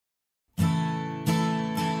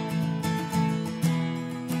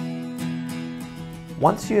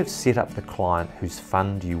Once you have set up the client whose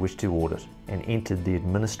fund you wish to audit and entered the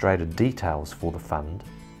administrator details for the fund,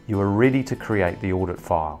 you are ready to create the audit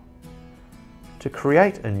file. To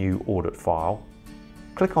create a new audit file,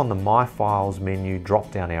 click on the My Files menu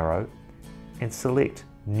drop-down arrow and select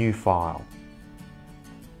New File.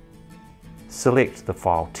 Select the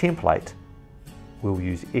file template. We'll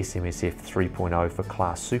use SMSF 3.0 for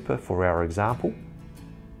Class Super for our example.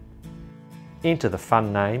 Enter the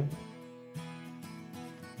fund name.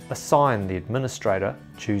 Assign the administrator,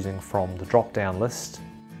 choosing from the drop-down list.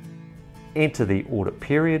 Enter the audit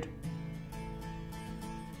period.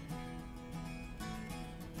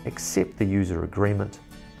 Accept the user agreement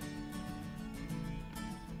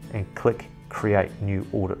and click Create New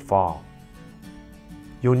Audit File.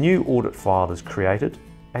 Your new audit file is created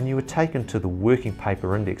and you are taken to the working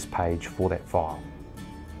paper index page for that file.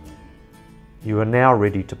 You are now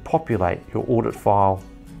ready to populate your audit file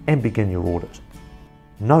and begin your audit.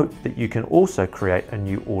 Note that you can also create a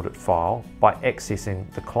new audit file by accessing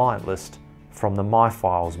the client list from the My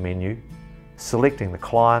Files menu, selecting the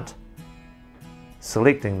client,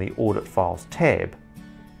 selecting the Audit Files tab,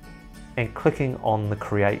 and clicking on the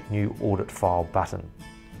Create New Audit File button.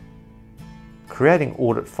 Creating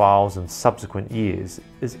audit files in subsequent years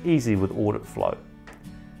is easy with Auditflow.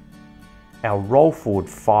 Our Roll Forward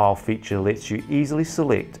File feature lets you easily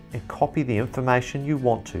select and copy the information you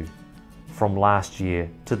want to from last year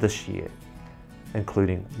to this year,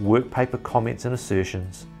 including work paper comments and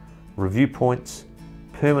assertions, review points,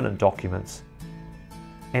 permanent documents,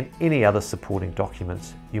 and any other supporting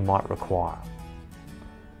documents you might require.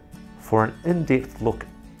 For an in-depth look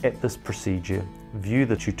at this procedure, view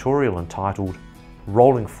the tutorial entitled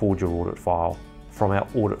Rolling Forward Your Audit File from our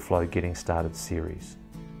Auditflow Getting Started series.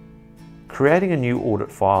 Creating a new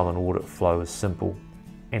audit file in Auditflow is simple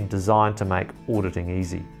and designed to make auditing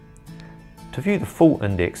easy. To view the full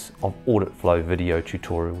index of Auditflow video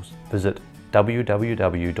tutorials, visit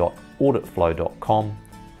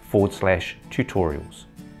www.auditflow.com/tutorials.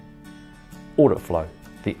 Auditflow,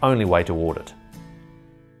 the only way to audit.